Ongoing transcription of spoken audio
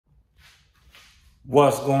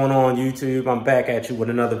What's going on, YouTube? I'm back at you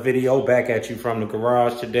with another video, back at you from the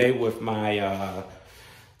garage today with my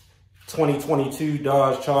 2022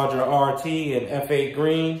 Dodge Charger RT in F8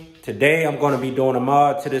 green. Today I'm going to be doing a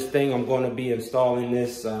mod to this thing. I'm going to be installing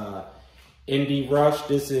this NDRUSH.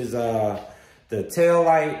 This is the tail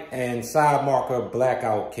light and side marker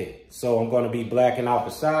blackout kit. So I'm going to be blacking out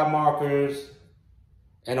the side markers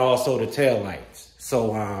and also the tail lights.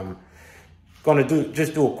 So gonna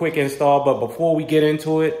just do a quick install, but before we get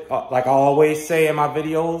into it, like I always say in my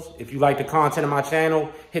videos, if you like the content of my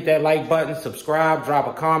channel, hit that like button, subscribe, drop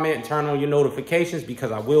a comment, and turn on your notifications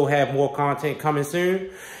because I will have more content coming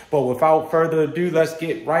soon. But without further ado, let's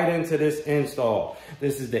get right into this install.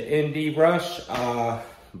 This is the NDRUSH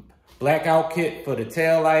blackout kit for the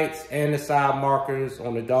tail lights and the side markers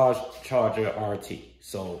on the Dodge Charger RT.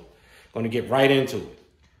 So gonna get right into it.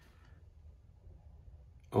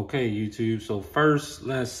 Okay, YouTube, so first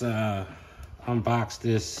let's unbox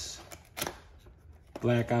this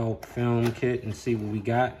blackout film kit and see what we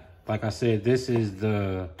got. Like I said, this is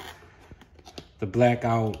the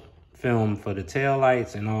blackout film for the tail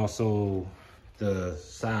lights and also the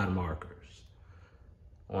side markers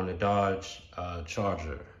on the Dodge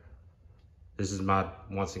Charger. This is my,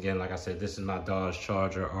 once again, like I said, this is my Dodge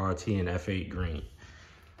Charger RT in F8 green.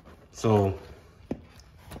 So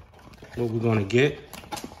what we're gonna get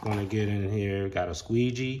in here, got a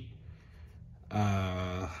squeegee,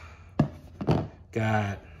 got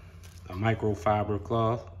a microfiber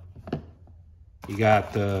cloth, you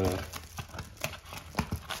got the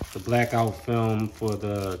blackout film for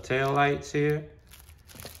the tail lights here,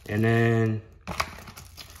 and then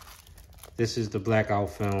this is the blackout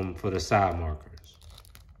film for the side markers.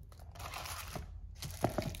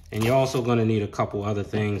 And you're also gonna need a couple other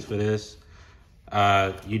things for this.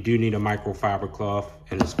 You do need a microfiber cloth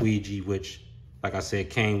and a squeegee, which, like I said,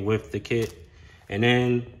 came with the kit. And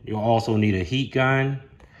then you'll also need a heat gun.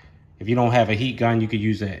 If you don't have a heat gun, you could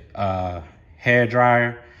use a hair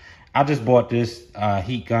dryer. I just bought this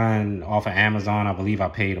heat gun off of Amazon. I believe I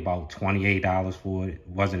paid about $28 for it. It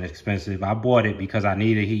wasn't expensive. I bought it because I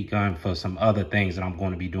need a heat gun for some other things that I'm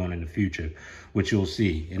going to be doing in the future, which you'll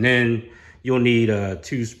see. And then you'll need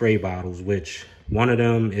 2 spray bottles, which one of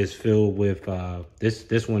them is filled with,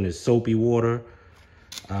 this one is soapy water.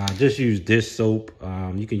 Just use dish soap.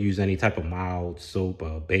 You can use any type of mild soap,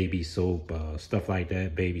 baby soap, stuff like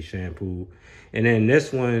that, baby shampoo. And then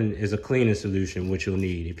this one is a cleaning solution, which you'll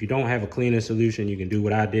need. If you don't have a cleaning solution, you can do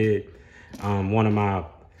what I did. One of my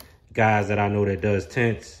guys that I know that does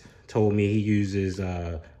tints told me he uses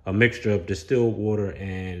a mixture of distilled water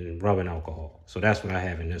and rubbing alcohol. So that's what I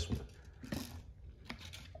have in this one.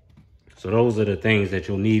 So those are the things that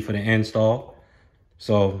you'll need for the install.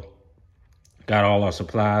 So got all our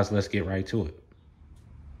supplies. Let's get right to it.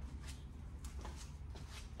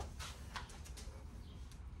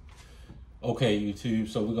 Okay, YouTube,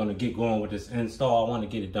 so we're gonna get going with this install. I wanna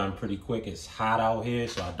get it done pretty quick. It's hot out here,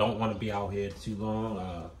 so I don't wanna be out here too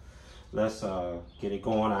long. Let's get it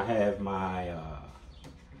going. I have my,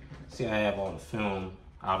 see, I have all the film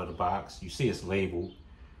out of the box. You see it's labeled.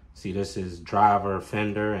 See, this is driver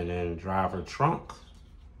fender and then driver trunk.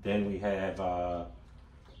 Then we have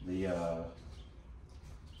the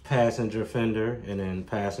passenger fender and then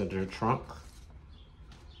passenger trunk.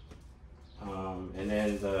 And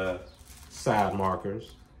then the side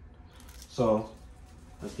markers. So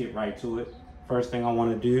let's get right to it. First thing I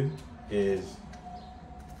want to do is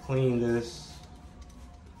clean this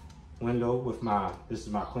window with this is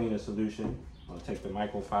my cleaning solution. I'm going to take the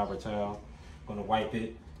microfiber towel. I'm going to wipe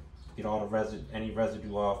it. Get all the any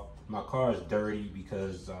residue off. My car is dirty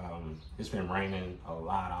because it's been raining a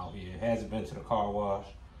lot out here. It hasn't been to the car wash,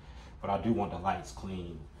 but I do want the lights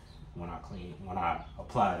clean when I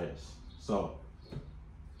apply this. So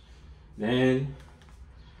then,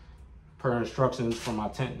 per instructions from my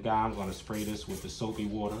Tint guy, I'm going to spray this with the soapy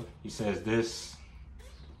water. He says this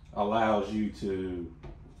allows you to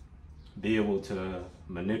be able to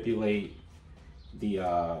manipulate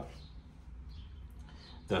the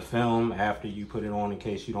film after you put it on in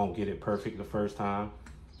case you don't get it perfect the first time.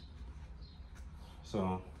 So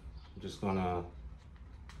I'm just gonna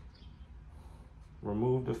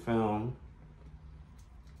remove the film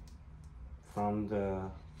from the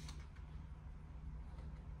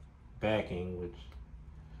backing, which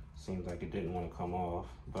seems like it didn't want to come off,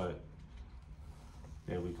 but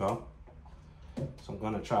there we go. So I'm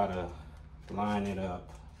gonna try to line it up.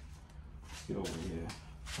 Let's get over here.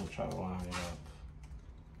 I'm gonna try to line it up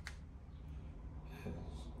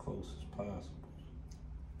as close as possible.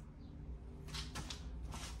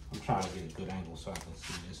 I'm trying to get a good angle so I can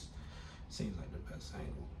see this. Seems like the best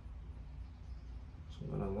angle.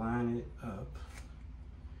 I'm gonna line it up.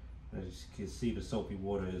 As you can see, the soapy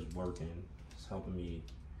water is working. It's helping me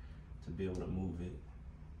to be able to move it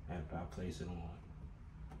after I place it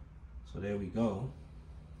on. So there we go.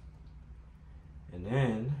 And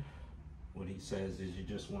then what he says is you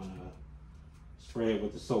just want to spray it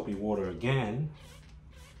with the soapy water again,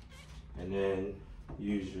 and then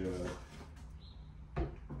use your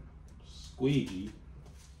squeegee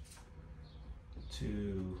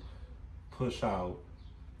to push out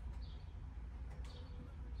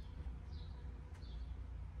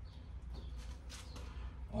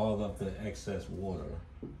all of the excess water,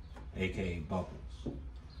 aka bubbles.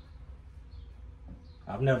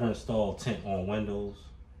 I've never installed tint on windows,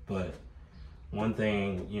 but one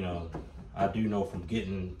thing, you know, I do know from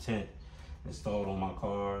getting tint installed on my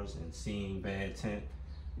cars and seeing bad tint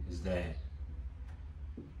is that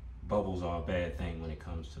bubbles are a bad thing when it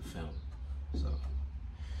comes to film. So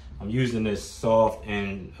I'm using this soft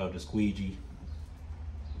end of the squeegee.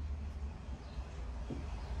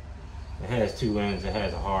 It has two ends, it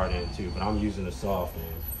has a hard end too, but I'm using the soft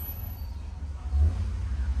end.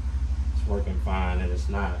 It's working fine and it's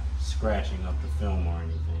not scratching up the film or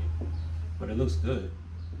anything, but it looks good.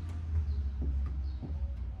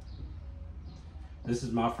 This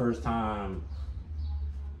is my first time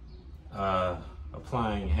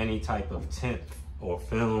applying any type of tint or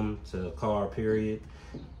film to the car, period.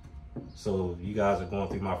 So you guys are going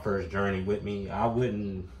through my first journey with me. I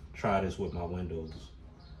wouldn't try this with my windows.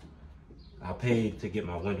 I paid to get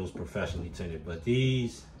my windows professionally tinted, but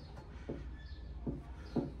these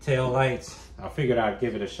tail lights, I figured I'd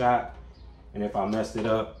give it a shot, and if I messed it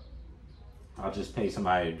up, I'll just pay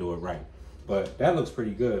somebody to do it right. But that looks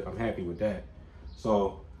pretty good. I'm happy with that.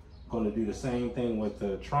 So I'm going to do the same thing with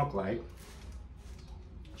the trunk light.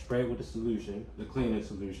 Spray it with the solution, the cleaning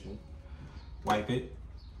solution. Wipe it.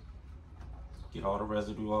 Get all the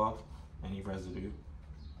residue off, any residue.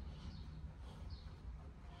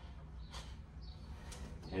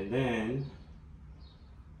 And then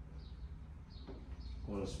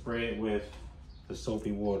I'm going to spray it with the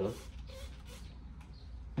soapy water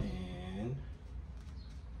and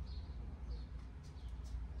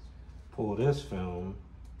pull this film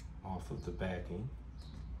off of the backing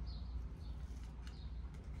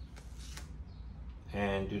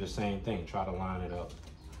and do the same thing. Try to line it up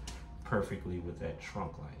perfectly with that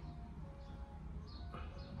trunk light.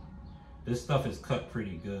 This stuff is cut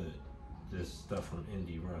pretty good. This stuff from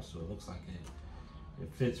NDRUSH, so it looks like it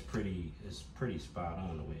fits pretty, it's pretty spot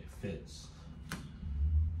on the way it fits.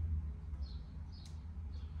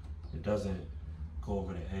 It doesn't go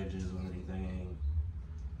over the edges or anything.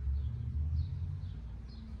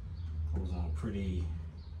 Goes on pretty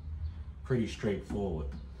straightforward.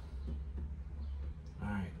 All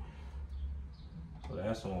right, so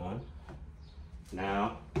that's on.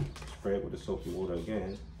 Now, spray it with the soapy water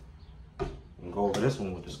again and go over this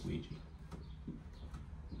one with the squeegee.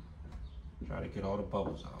 Try to get all the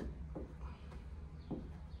bubbles out.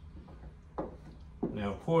 Now,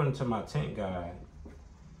 according to my tint guide,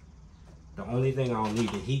 the only thing I'll need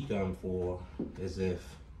the heat gun for is if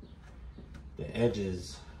the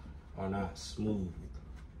edges are not smooth,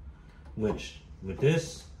 which with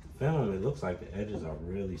this film, it looks like the edges are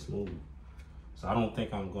really smooth. So I don't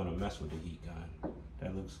think I'm gonna mess with the heat gun.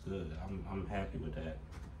 That looks good. I'm happy with that.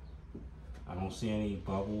 I don't see any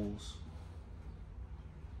bubbles.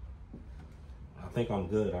 I think I'm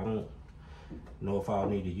good. I don't know if I'll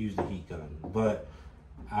need to use the heat gun, but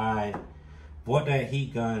I bought that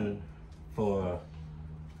heat gun for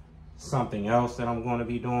something else that I'm going to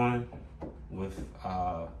be doing with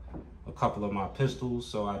a couple of my pistols,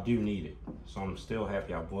 so I do need it. So I'm still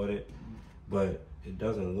happy I bought it, but it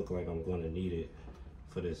doesn't look like I'm going to need it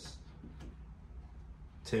for this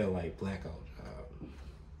taillight blackout job,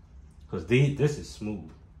 because this is smooth.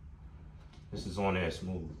 This is on there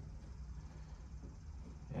smooth.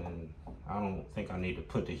 And I don't think I need to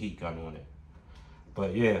put the heat gun on it.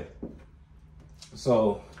 But yeah,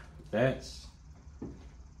 so that's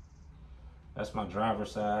my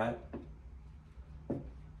driver's side.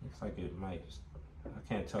 Looks like it might, I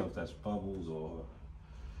can't tell if that's bubbles or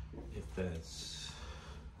if that's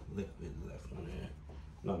liquid left on there.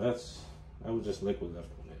 No, that was just liquid left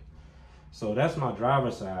on there. So that's my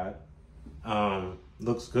driver's side.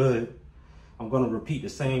 Looks good. I'm gonna repeat the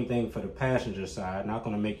same thing for the passenger side. Not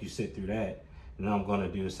gonna make you sit through that. And then I'm gonna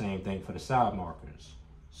do the same thing for the side markers.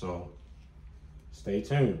 So stay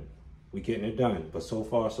tuned. We're getting it done, but so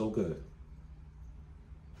far so good.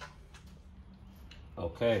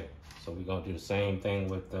 Okay, so we're gonna do the same thing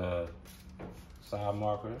with the side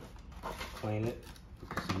marker. Clean it with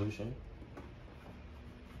the solution.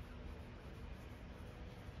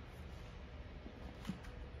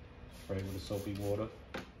 spray with the soapy water.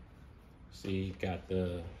 See, got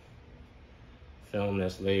the film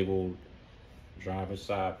that's labeled driver's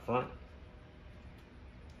side front.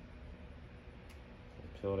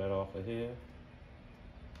 Peel that off of here.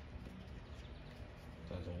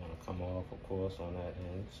 Doesn't want to come off, of course, on that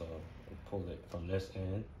end, so we'll pull it from this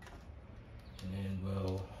end, and then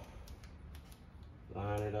we'll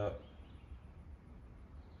line it up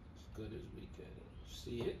as good as we can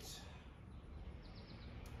see it.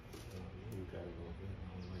 We got a little bit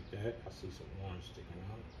on like that. I see some orange sticking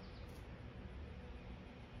out.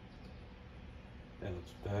 That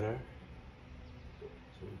looks better. So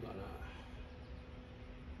we're gonna.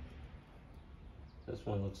 This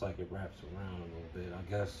one looks like it wraps around a little bit, I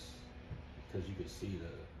guess, because you can see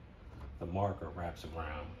the marker wraps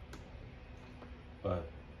around. But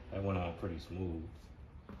that went on pretty smooth.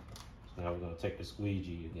 So now we're gonna take the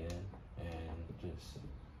squeegee again and just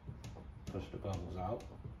push the bubbles out.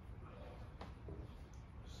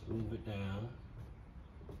 Smooth it down.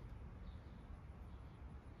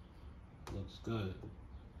 Looks good.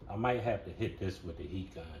 I might have to hit this with the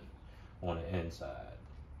heat gun on the inside.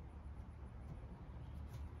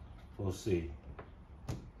 We'll see.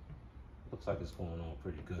 Looks like it's going on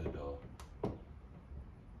pretty good though.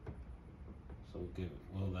 So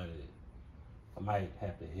we'll let it, I might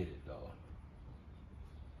have to hit it though.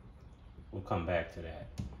 We'll come back to that.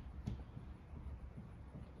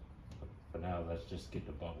 For now, let's just get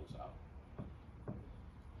the bubbles out.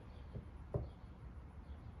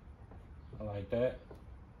 I like that.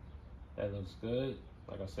 That looks good.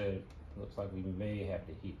 Like I said, it looks like we may have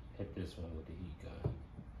to hit this one with the heat gun.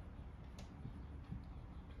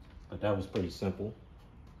 But that was pretty simple.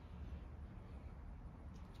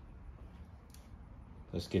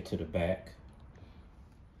 Let's get to the back.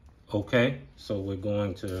 Okay, so we're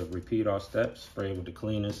going to repeat our steps. Spray with the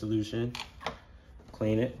cleaning solution.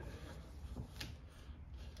 Clean it.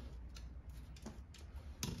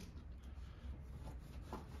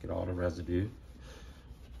 Get all the residue.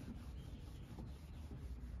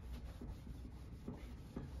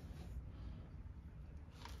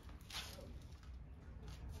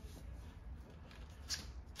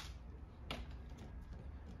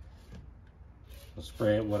 We'll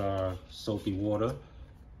spray it with our soapy water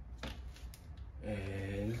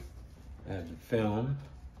and add the film.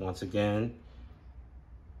 Once again,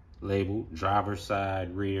 labeled driver's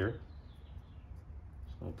side rear.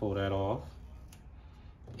 So I'll pull that off.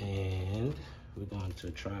 And we're going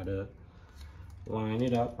to try to line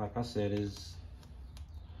it up, like I said, as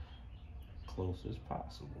close as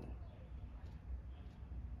possible.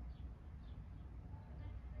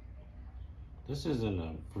 This hasn't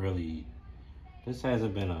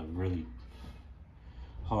been a really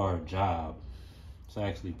hard job. It's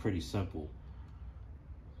actually pretty simple.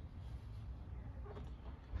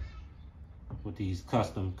 With these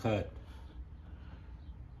custom cut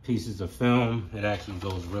pieces of film, it actually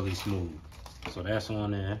goes really smooth. So that's on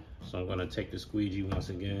there. So I'm gonna take the squeegee once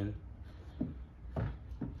again.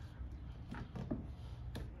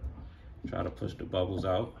 Try to push the bubbles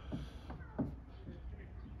out.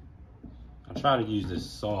 I try to use this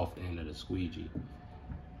soft end of the squeegee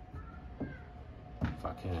if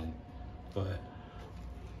I can, but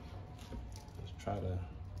let's try to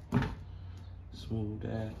smooth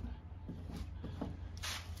that.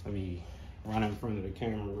 Let me run in front of the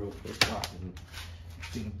camera real quick so I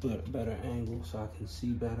can get a better angle so I can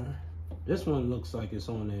see better. This one looks like it's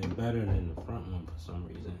on there better than the front one for some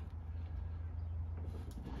reason.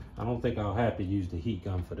 I don't think I'll have to use the heat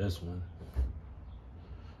gun for this one.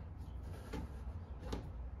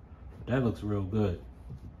 That looks real good.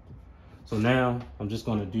 So now I'm just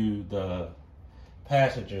gonna do the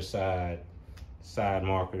passenger side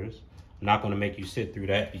markers. I'm not gonna make you sit through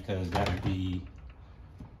that because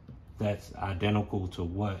that's identical to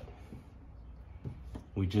what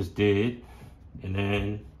we just did. And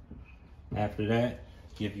then after that,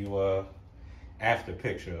 give you a after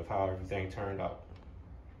picture of how everything turned out.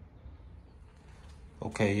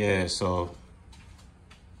 Okay, yeah, so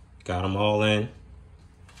got them all in.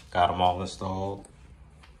 Got them all installed.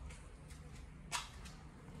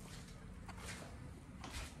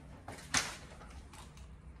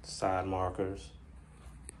 Side markers.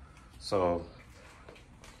 So,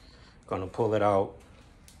 gonna pull it out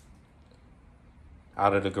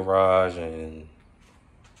of the garage and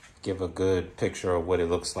give a good picture of what it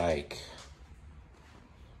looks like,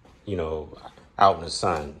 you know, out in the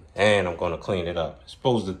sun. And I'm gonna clean it up. It's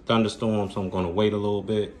supposed to thunderstorm, so I'm gonna wait a little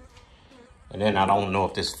bit. And then I don't know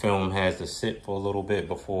if this film has to sit for a little bit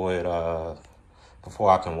before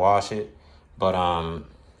I can wash it. But I'm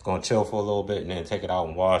gonna chill for a little bit and then take it out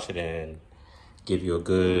and wash it and give you a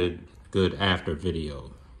good good after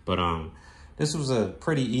video. But this was a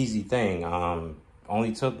pretty easy thing.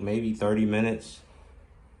 Only took maybe 30 minutes.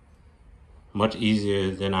 Much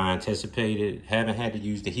easier than I anticipated. Haven't had to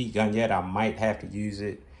use the heat gun yet. I might have to use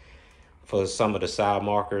it for some of the side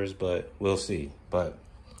markers, but we'll see. But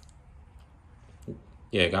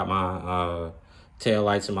yeah, got my tail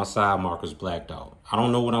lights and my side markers blacked out. I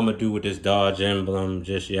don't know what I'm gonna do with this Dodge emblem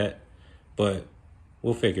just yet, but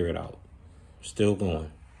we'll figure it out. Still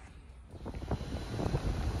going.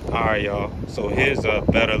 All right, y'all. So here's a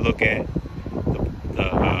better look at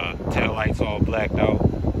the tail lights all blacked out.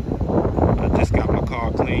 I just got my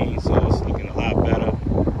car clean, so it's looking a lot better.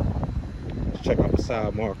 Let's check out the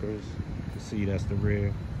side markers. See, that's the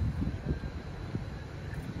rear.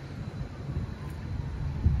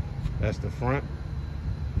 That's the front.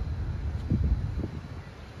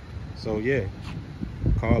 So yeah,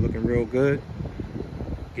 car looking real good.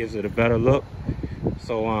 Gives it a better look.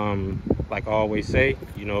 So like I always say,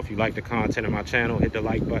 you know, if you like the content of my channel, hit the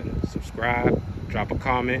like button, subscribe, drop a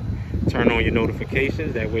comment, turn on your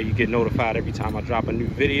notifications. That way you get notified every time I drop a new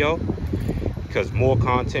video, because more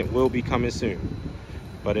content will be coming soon.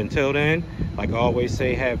 But until then, like I always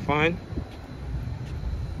say, have fun,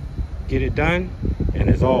 get it done, and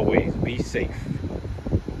as always, be safe.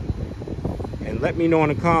 And let me know in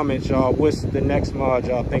the comments, y'all, what's the next mod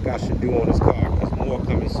y'all think I should do on this car, because more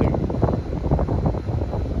coming soon.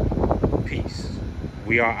 Peace.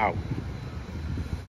 We are out.